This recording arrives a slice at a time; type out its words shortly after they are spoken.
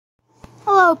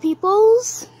Hello,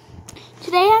 peoples.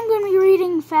 Today I'm going to be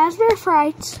reading Fazbare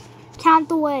Frights, Count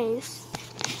the Ways.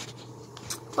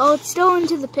 Well, it's still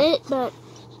into the pit, but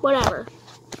whatever.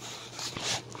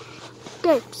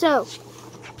 Okay, so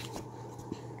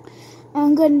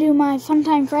I'm going to do my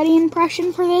Funtime Freddy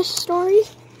impression for this story.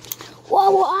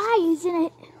 Whoa, why isn't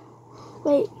it?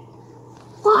 Wait.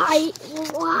 Why?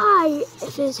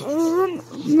 If his hair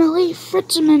Millie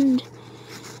Fritzmond,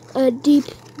 a deep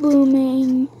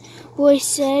booming voice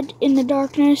said in the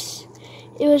darkness.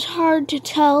 It was hard to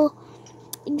tell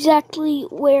exactly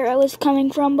where I was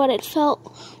coming from, but it felt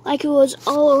like it was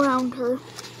all around her.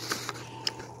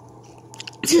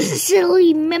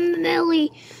 Silly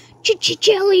Millie,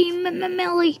 chilly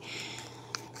Millie.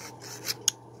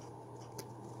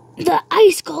 The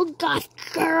ice cold goth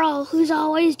girl who's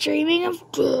always dreaming of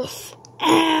death.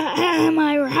 Am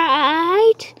I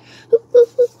right?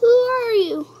 Who are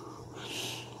you?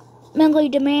 Millie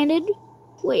demanded.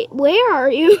 Wait, where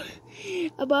are you?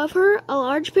 Above her, a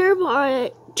large pair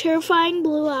of terrifying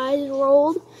blue eyes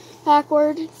rolled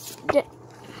backward,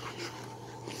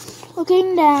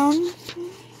 looking down.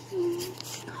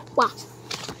 Wow.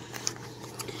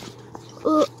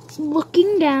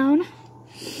 Looking down.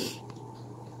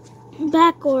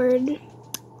 Backward,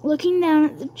 looking down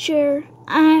at the chair.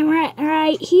 I'm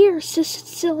right here,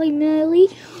 silly Millie.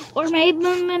 Or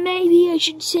maybe I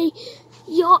should say,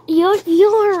 you're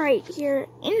right here,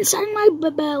 inside my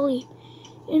belly,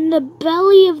 in the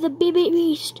belly of the baby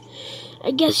beast.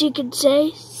 I guess you could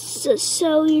say.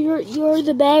 So you're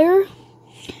the bear?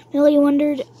 Millie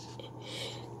wondered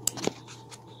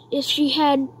if she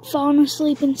had fallen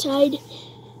asleep inside.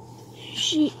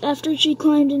 After she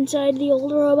climbed inside the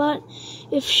old robot,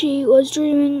 if she was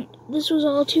dreaming. This was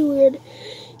all too weird.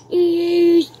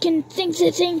 You can think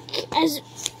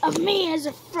of me as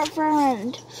a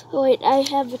friend. Oh wait, I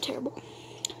have a terrible.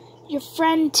 Your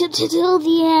friend till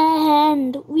the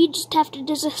end. We just have to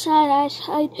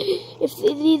decide if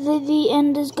the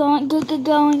end is going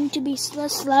to be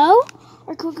slow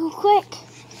or quick.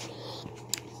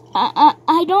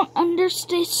 I don't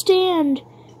understand.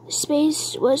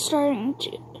 Space was starting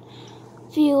to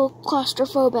feel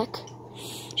claustrophobic.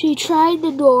 She tried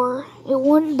the door. It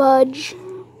wouldn't budge.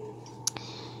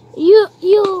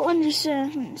 You'll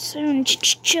understand soon,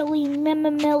 chilly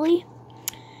Millie.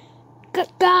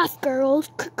 Goth girls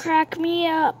crack me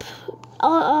up.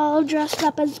 All dressed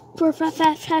up as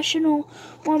professional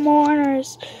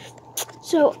mourners.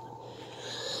 So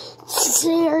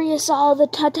serious all the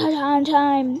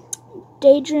time.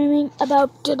 Daydreaming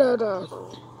about death.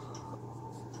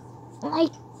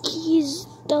 Like he's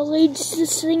the lead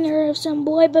singer of some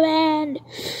boy band.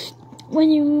 When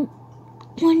you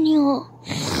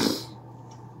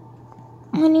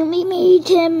meet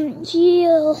him,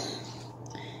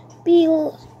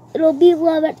 it'll be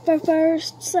love at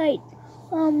first sight.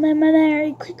 Oh,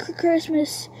 Merry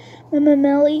Christmas,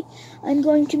 Millie. I'm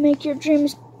going to make your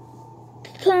dreams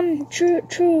come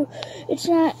true. It's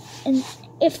not an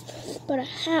if, but a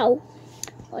how.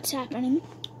 What's happening?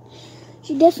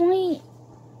 She definitely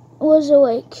was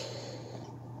awake.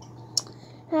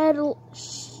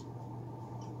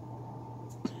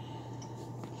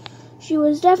 She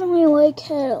was definitely awake.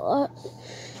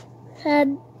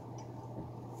 Had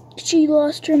she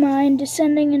lost her mind,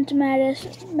 descending into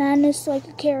madness like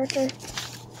a character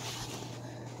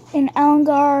in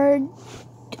Allen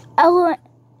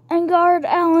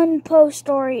Poe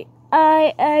story.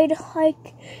 I'd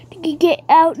like to get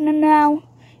out now,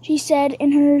 she said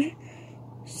in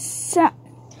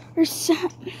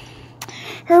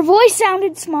her voice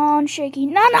sounded small and shaky.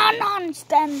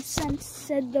 Nonsense,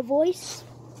 said the voice.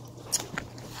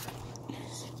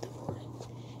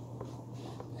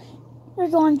 We're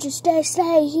going to stay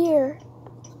here.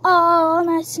 Oh,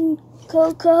 nice and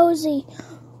cozy.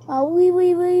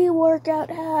 We work out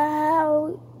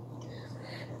how.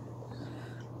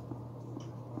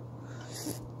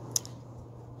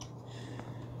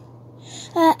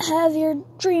 Have your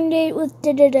dream date with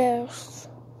death.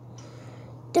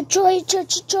 The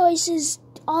choice is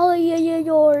all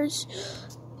yours,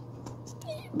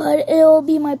 but it'll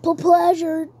be my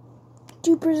pleasure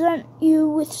to present you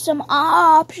with some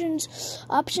options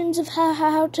of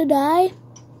how to die.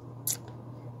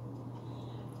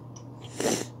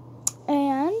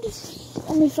 And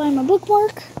let me find my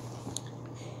bookmark.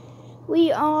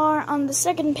 We are on the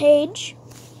second page.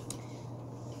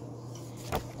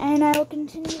 And I will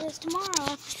continue this tomorrow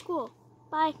after school.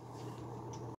 Bye.